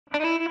Hello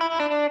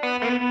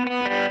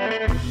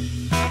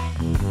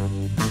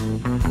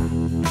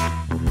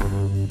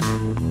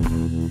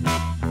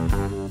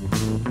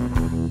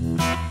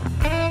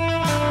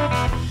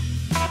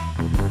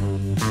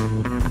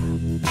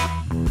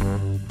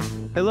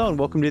and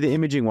welcome to the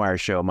Imaging Wire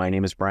Show. My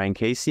name is Brian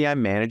Casey.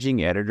 I'm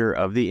managing editor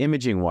of the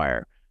Imaging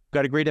Wire.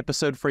 Got a great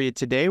episode for you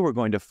today. We're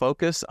going to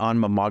focus on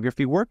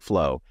mammography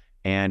workflow.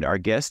 And our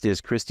guest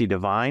is Christie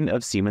Devine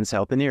of Siemens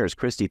Healthineers.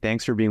 Christie,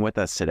 thanks for being with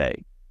us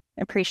today.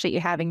 I appreciate you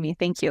having me.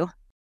 Thank you.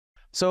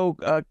 So,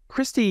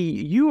 Christie,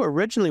 you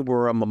originally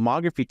were a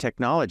mammography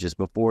technologist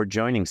before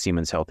joining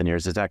Siemens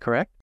Healthineers. Is that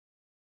correct?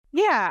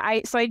 Yeah,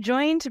 I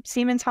joined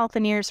Siemens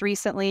Healthineers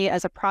recently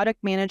as a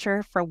product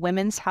manager for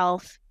women's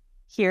health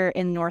here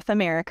in North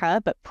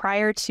America. But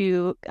prior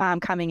to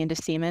coming into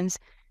Siemens,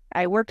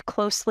 I worked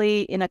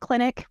closely in a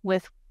clinic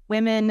with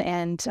women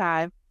and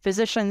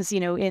physicians,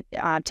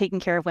 taking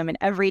care of women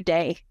every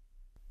day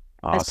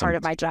as part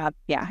of my job.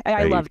 Yeah,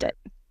 I loved it.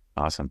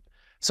 Awesome.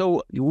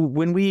 So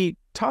when we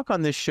talk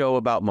on this show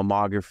about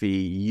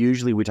mammography,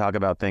 usually we talk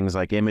about things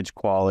like image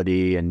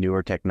quality and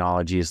newer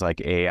technologies like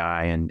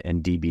AI and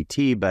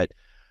DBT, but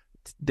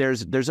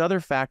there's other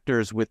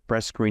factors with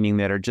breast screening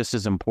that are just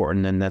as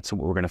important, and that's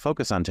what we're going to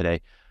focus on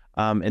today.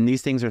 And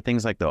these things are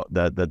things like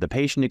the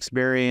patient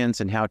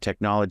experience and how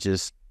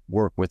technologists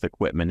work with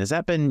equipment. Has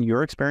that been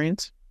your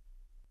experience?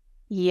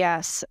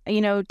 Yes.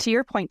 To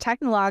your point,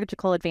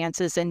 technological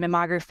advances in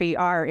mammography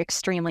are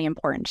extremely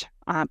important,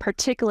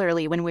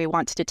 particularly when we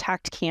want to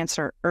detect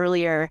cancer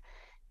earlier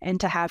and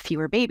to have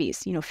fewer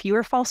babies,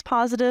 fewer false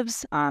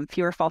positives,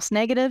 fewer false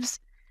negatives.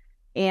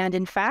 And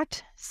in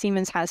fact,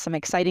 Siemens has some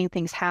exciting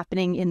things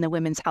happening in the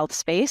women's health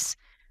space.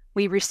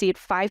 We received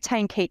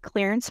 510(k)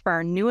 clearance for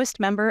our newest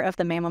member of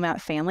the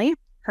MammoMat family.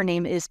 Her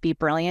name is Be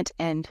Brilliant,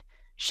 and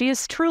she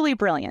is truly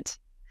brilliant.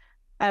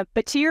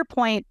 But to your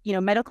point,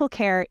 medical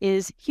care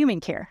is human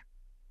care,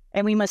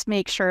 and we must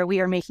make sure we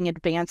are making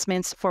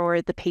advancements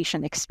for the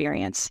patient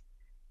experience.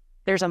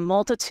 There's a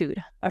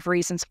multitude of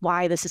reasons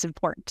why this is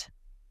important.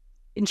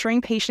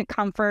 Ensuring patient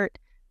comfort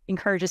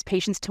encourages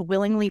patients to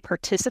willingly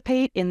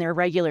participate in their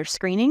regular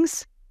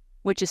screenings,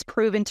 which is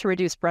proven to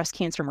reduce breast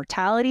cancer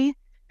mortality,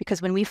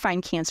 because when we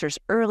find cancers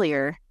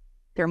earlier,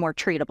 they're more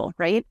treatable,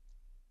 right?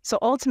 So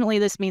ultimately,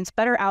 this means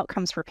better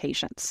outcomes for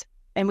patients.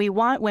 And we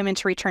want women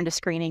to return to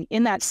screening.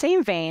 In that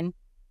same vein,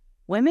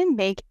 women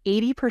make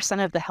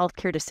 80% of the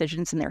healthcare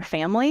decisions in their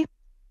family.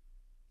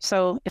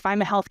 So if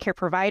I'm a healthcare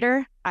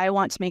provider, I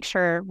want to make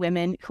sure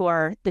women who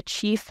are the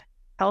chief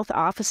health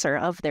officer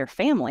of their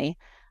family,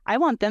 I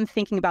want them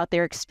thinking about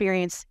their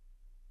experience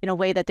in a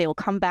way that they will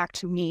come back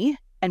to me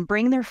and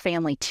bring their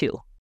family too.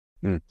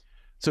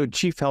 So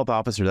chief health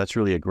officer, that's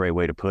really a great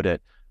way to put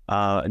it.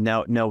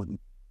 Now,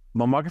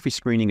 mammography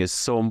screening is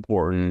so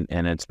important,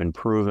 and it's been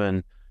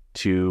proven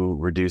to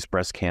reduce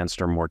breast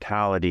cancer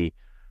mortality,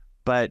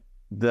 but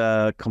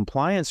the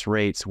compliance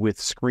rates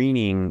with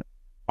screening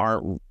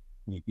aren't,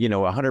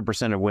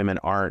 100% of women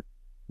aren't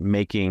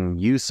making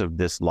use of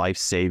this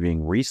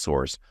life-saving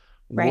resource.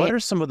 Right. What are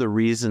some of the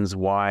reasons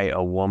why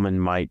a woman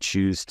might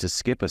choose to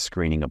skip a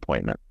screening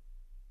appointment?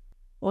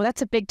 Well,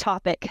 that's a big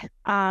topic.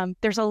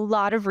 There's a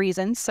lot of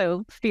reasons.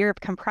 So fear of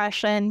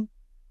compression,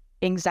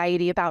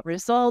 anxiety about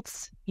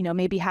results,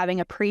 maybe having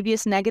a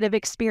previous negative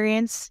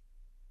experience,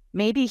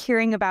 maybe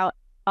hearing about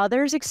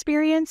others'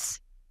 experience.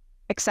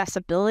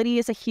 Accessibility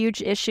is a huge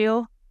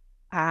issue.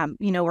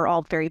 We're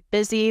all very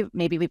busy.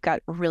 Maybe we've got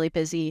a really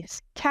busy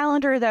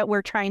calendar that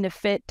we're trying to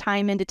fit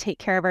time in to take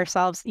care of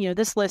ourselves.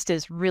 This list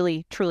is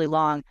really, truly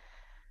long.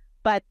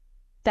 But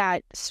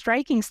that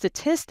striking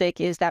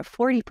statistic is that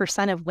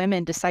 40% of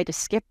women decide to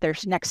skip their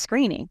next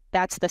screening.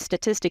 That's the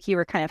statistic you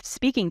were kind of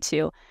speaking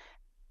to,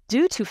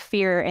 due to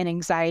fear and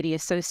anxiety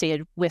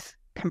associated with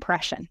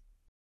compression.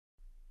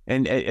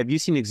 And have you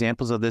seen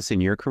examples of this in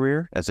your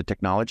career as a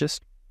technologist?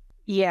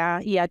 Yeah,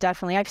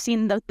 definitely. I've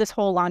seen this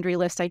whole laundry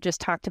list I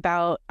just talked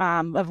about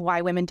of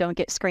why women don't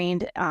get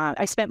screened.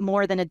 I spent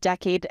more than a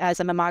decade as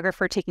a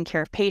mammographer taking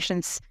care of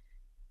patients.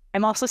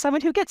 I'm also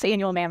someone who gets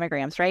annual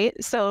mammograms, right?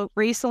 So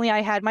recently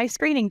I had my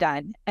screening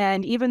done.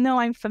 And even though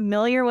I'm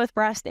familiar with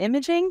breast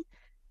imaging,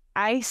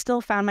 I still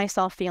found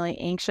myself feeling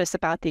anxious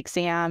about the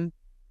exam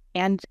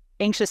and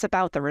anxious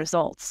about the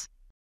results.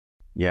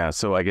 Yeah,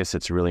 so I guess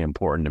it's really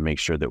important to make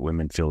sure that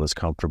women feel as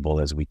comfortable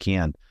as we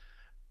can.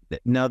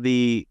 Now,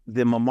 the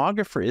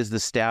mammographer is the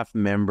staff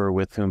member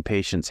with whom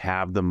patients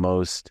have the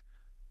most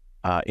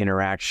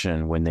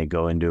interaction when they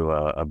go into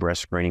a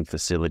breast screening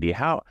facility.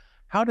 How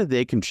do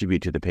they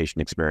contribute to the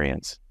patient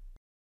experience?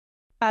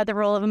 The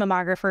role of a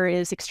mammographer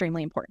is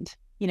extremely important.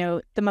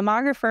 The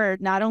mammographer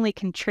not only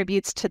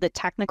contributes to the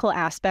technical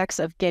aspects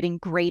of getting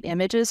great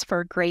images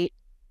for great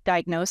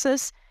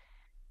diagnosis,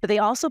 but they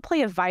also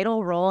play a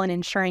vital role in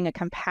ensuring a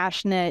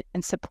compassionate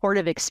and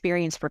supportive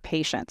experience for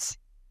patients.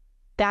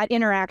 That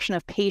interaction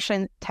of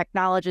patient,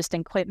 technologist,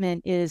 and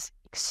equipment is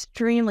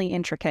extremely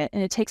intricate,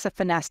 and it takes a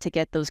finesse to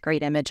get those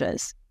great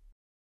images.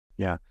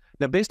 Yeah.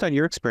 Now, based on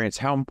your experience,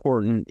 how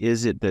important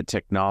is it that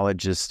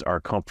technologists are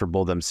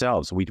comfortable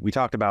themselves? We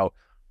talked about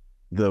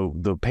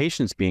the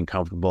patients being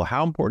comfortable,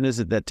 how important is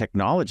it that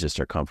technologists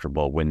are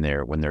comfortable when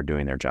they're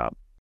doing their job?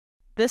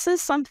 This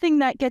is something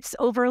that gets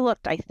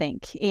overlooked, I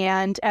think.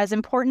 And as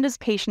important as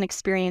patient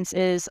experience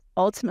is,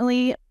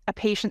 ultimately, a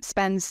patient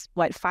spends,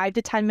 5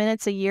 to 10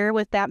 minutes a year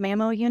with that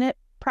mammo unit,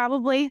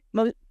 probably.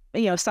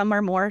 Some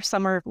are more,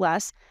 some are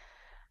less.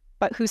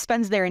 But who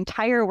spends their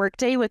entire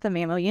workday with a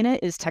mammo unit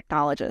is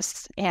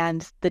technologists.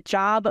 And the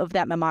job of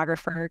that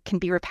mammographer can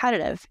be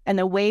repetitive. And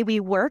the way we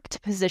work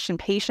to position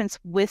patients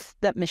with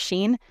that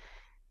machine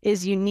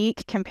is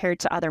unique compared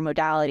to other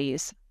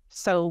modalities.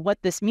 So what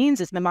this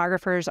means is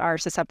mammographers are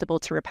susceptible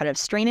to repetitive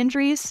strain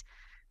injuries,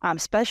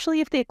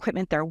 especially if the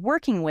equipment they're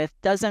working with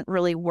doesn't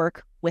really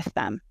work with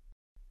them.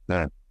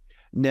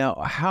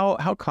 Now,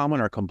 how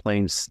common are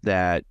complaints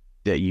that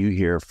you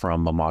hear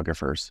from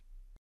mammographers?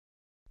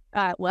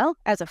 Well,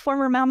 as a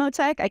former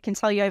mammotech, I can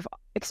tell you I've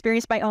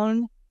experienced my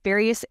own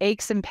various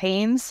aches and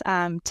pains,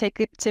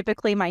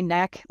 typically my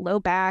neck,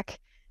 low back,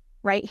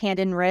 right hand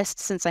and wrist,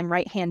 since I'm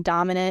right hand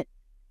dominant.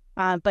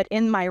 But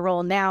in my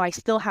role now, I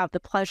still have the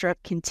pleasure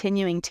of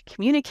continuing to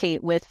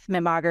communicate with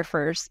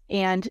mammographers.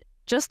 And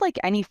just like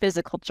any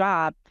physical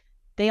job,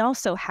 they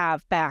also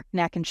have back,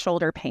 neck, and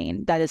shoulder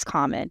pain that is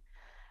common.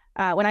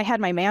 When I had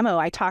my mammo,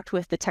 I talked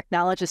with the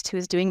technologist who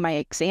was doing my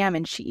exam,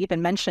 and she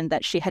even mentioned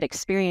that she had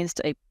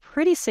experienced a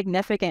pretty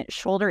significant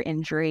shoulder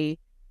injury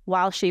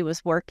while she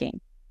was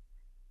working.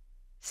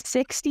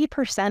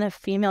 60% of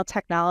female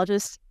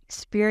technologists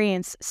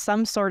experience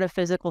some sort of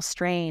physical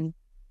strain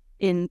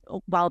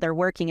while they're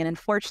working. And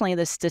unfortunately,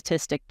 this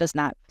statistic does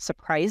not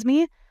surprise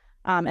me,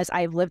 as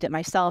I've lived it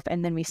myself.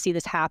 And then we see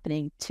this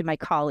happening to my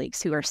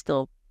colleagues who are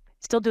still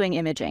doing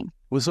imaging.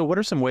 Well, so what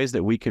are some ways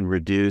that we can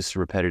reduce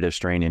repetitive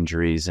strain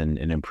injuries and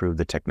improve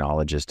the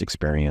technologist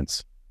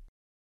experience?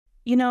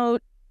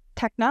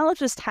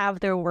 Technologists have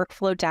their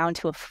workflow down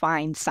to a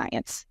fine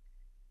science.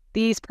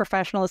 These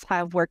professionals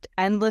have worked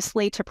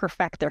endlessly to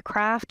perfect their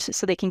craft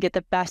so they can get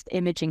the best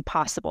imaging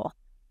possible.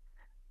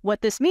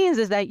 What this means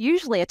is that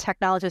usually a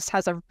technologist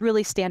has a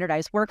really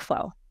standardized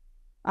workflow.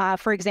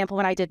 For example,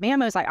 when I did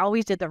mammos, I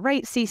always did the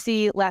right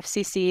CC, left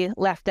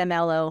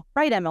MLO,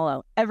 right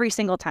MLO every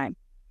single time,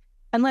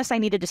 unless I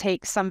needed to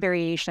take some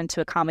variation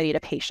to accommodate a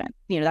patient.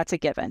 That's a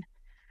given.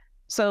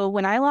 So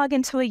when I log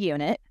into a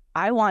unit,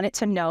 I want it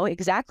to know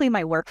exactly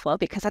my workflow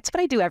because that's what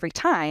I do every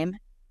time.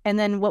 And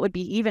then what would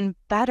be even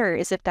better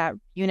is if that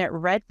unit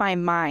read my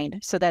mind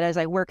so that as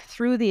I work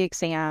through the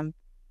exam,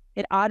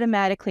 it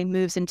automatically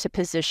moves into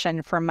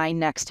position for my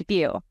next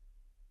view.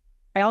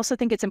 I also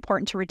think it's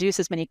important to reduce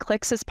as many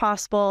clicks as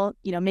possible,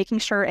 making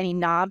sure any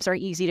knobs are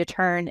easy to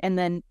turn, and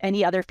then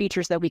any other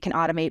features that we can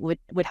automate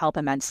would help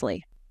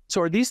immensely.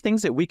 So are these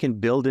things that we can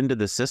build into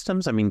the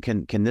systems? I mean,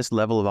 can this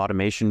level of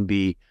automation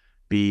be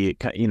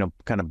kind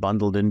of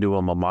bundled into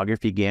a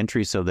mammography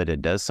gantry so that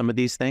it does some of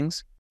these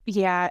things?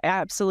 Yeah,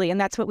 absolutely.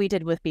 And that's what we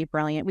did with Be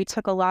Brilliant. We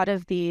took a lot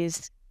of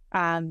these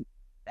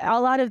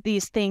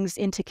things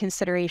into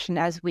consideration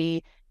as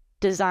we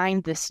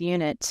designed this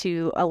unit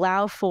to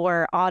allow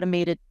for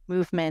automated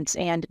movements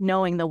and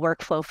knowing the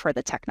workflow for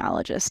the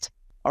technologist.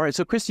 All right.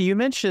 So, Christie, you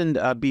mentioned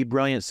Be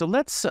Brilliant. So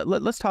let's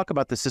talk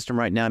about the system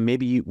right now.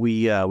 Maybe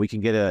we can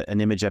get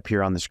an image up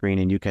here on the screen,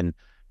 and you can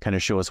kind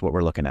of show us what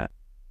we're looking at.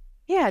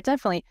 Yeah,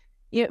 definitely.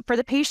 For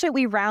the patient,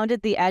 we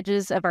rounded the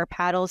edges of our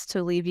paddles to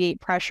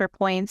alleviate pressure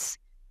points.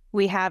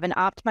 We have an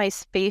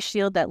optimized face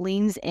shield that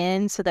leans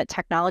in so that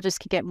technologists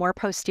can get more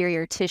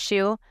posterior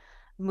tissue,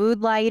 mood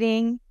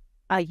lighting,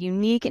 a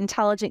unique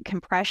intelligent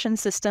compression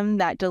system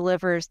that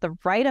delivers the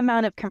right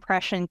amount of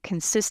compression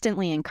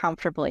consistently and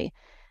comfortably.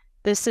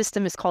 This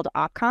system is called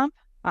OpComp.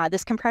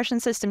 This compression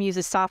system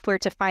uses software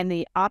to find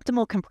the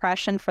optimal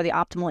compression for the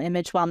optimal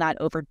image while not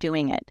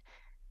overdoing it.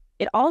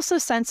 It also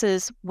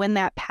senses when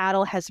that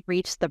paddle has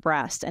reached the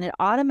breast, and it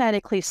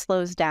automatically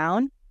slows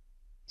down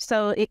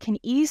so it can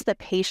ease the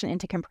patient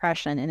into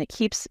compression, and it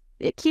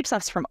keeps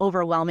us from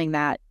overwhelming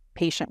that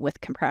patient with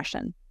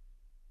compression.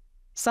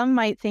 Some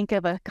might think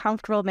of a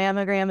comfortable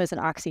mammogram as an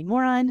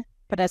oxymoron,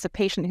 but as a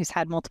patient who's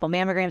had multiple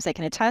mammograms, I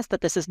can attest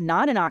that this is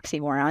not an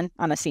oxymoron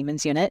on a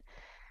Siemens unit.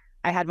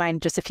 I had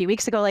mine just a few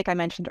weeks ago, like I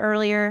mentioned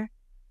earlier,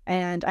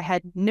 and I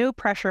had no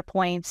pressure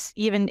points,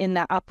 even in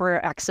the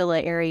upper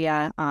axilla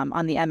area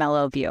on the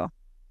MLO view.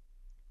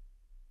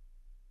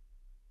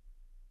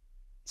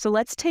 So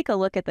let's take a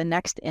look at the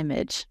next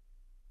image.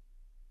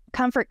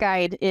 Comfort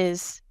Guide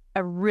is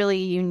a really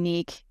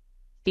unique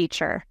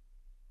feature.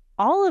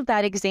 All of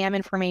that exam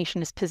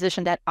information is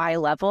positioned at eye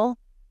level.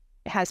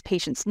 It has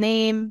patient's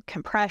name,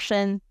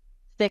 compression,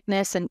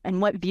 thickness,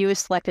 and what view is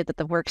selected at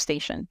the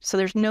workstation. So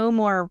there's no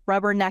more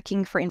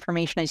rubbernecking for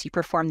information as you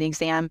perform the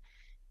exam.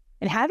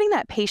 And having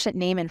that patient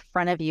name in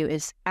front of you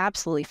is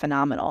absolutely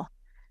phenomenal.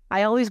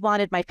 I always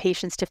wanted my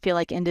patients to feel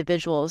like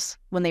individuals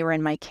when they were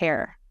in my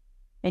care.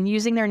 And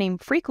using their name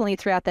frequently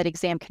throughout that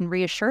exam can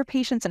reassure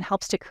patients and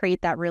helps to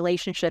create that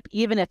relationship,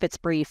 even if it's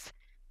brief,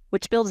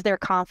 which builds their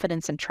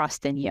confidence and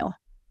trust in you.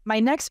 My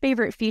next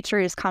favorite feature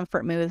is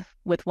Comfort Move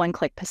with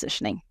one-click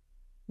positioning.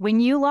 When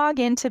you log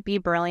in to Be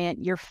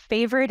Brilliant, your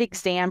favorite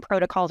exam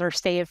protocols are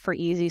saved for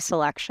easy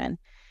selection.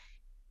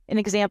 An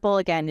example,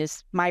 again,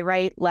 is my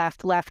right,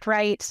 left, left,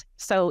 right.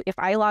 So if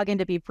I log in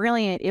to Be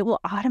Brilliant, it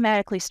will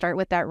automatically start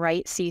with that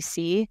right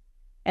CC.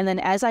 And then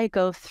as I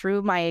go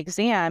through my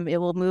exam, it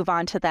will move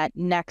on to that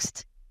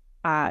next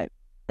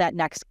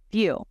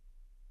view.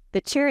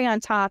 The cherry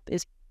on top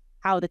is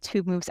how the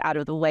tube moves out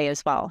of the way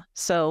as well.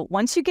 So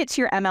once you get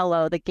to your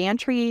MLO, the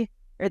gantry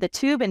or the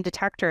tube and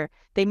detector,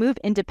 they move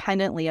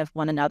independently of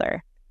one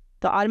another.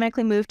 They'll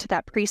automatically move to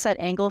that preset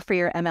angle for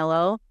your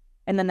MLO,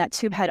 and then that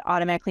tube head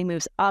automatically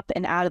moves up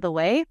and out of the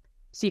way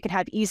so you can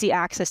have easy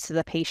access to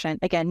the patient.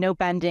 Again, no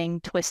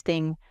bending,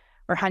 twisting,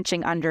 or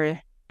hunching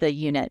under the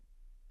unit.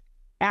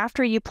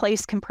 After you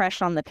place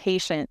compression on the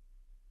patient,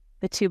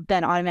 the tube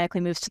then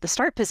automatically moves to the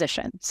start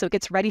position. So it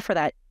gets ready for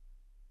that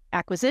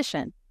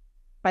acquisition.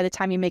 By the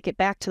time you make it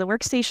back to the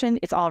workstation,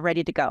 it's all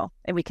ready to go,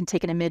 and we can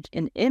take an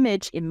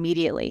image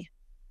immediately.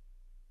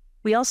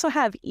 We also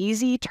have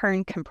easy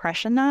turn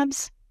compression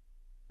knobs.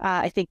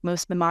 I think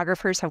most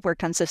mammographers have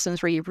worked on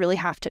systems where you really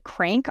have to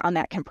crank on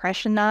that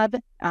compression knob.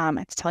 I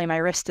have to tell you, my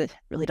wrists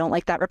really don't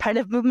like that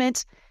repetitive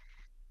movement.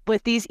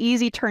 With these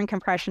easy turn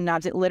compression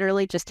knobs, it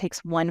literally just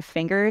takes one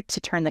finger to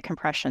turn the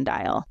compression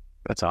dial.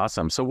 That's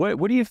awesome. So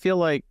what do you feel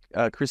like,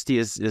 Christie,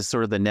 is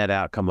sort of the net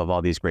outcome of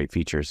all these great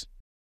features?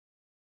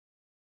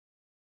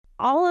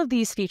 All of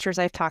these features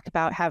I've talked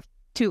about have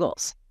two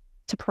goals: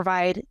 to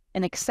provide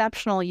an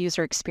exceptional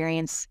user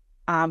experience,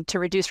 to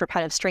reduce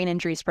repetitive strain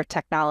injuries for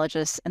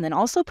technologists, and then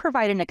also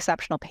provide an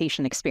exceptional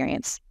patient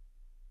experience.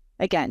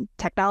 Again,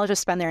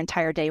 technologists spend their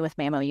entire day with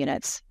mammo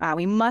units.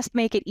 We must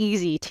make it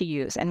easy to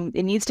use, and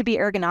it needs to be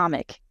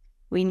ergonomic.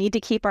 We need to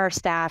keep our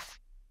staff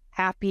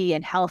happy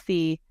and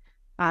healthy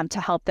to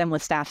help them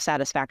with staff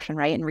satisfaction,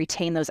 right? And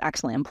retain those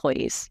excellent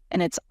employees.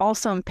 And it's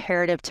also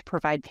imperative to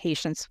provide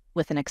patients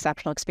with an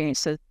exceptional experience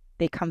so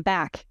they come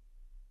back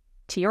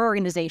to your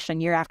organization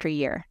year after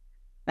year.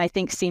 And I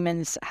think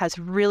Siemens has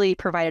really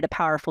provided a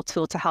powerful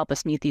tool to help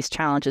us meet these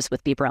challenges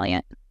with Be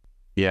Brilliant.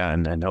 Yeah,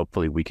 and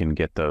hopefully we can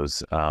get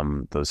those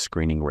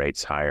screening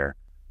rates higher.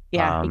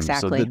 Yeah,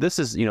 exactly. So this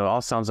is,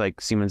 all sounds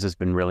like Siemens has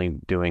been really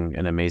doing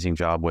an amazing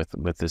job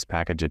with this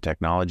package of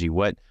technology.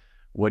 What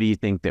do you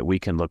think that we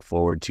can look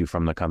forward to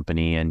from the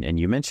company? And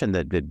you mentioned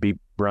that Be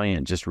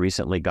Brilliant just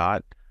recently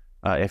got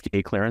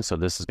FDA clearance, so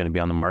this is going to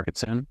be on the market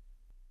soon?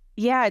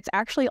 Yeah, it's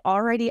actually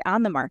already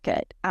on the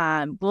market.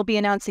 We'll be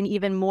announcing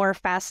even more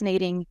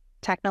fascinating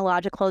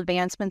technological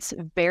advancements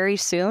very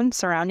soon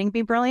surrounding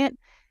Be Brilliant.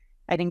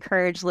 I'd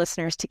encourage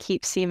listeners to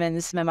keep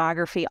Siemens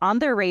mammography on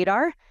their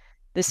radar.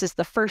 This is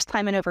the first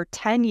time in over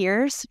 10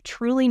 years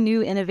truly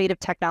new innovative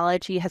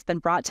technology has been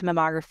brought to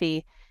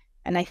mammography,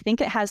 and I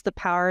think it has the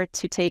power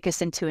to take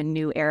us into a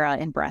new era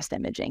in breast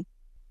imaging.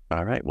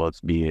 All right. Well,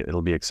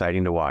 it'll be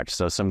exciting to watch.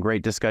 So some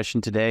great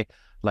discussion today.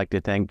 I'd like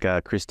to thank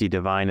Christie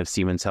Devine of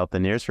Siemens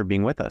Healthineers for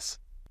being with us.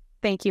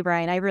 Thank you,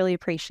 Brian. I really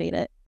appreciate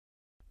it.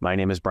 My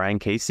name is Brian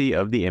Casey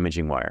of The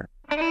Imaging Wire.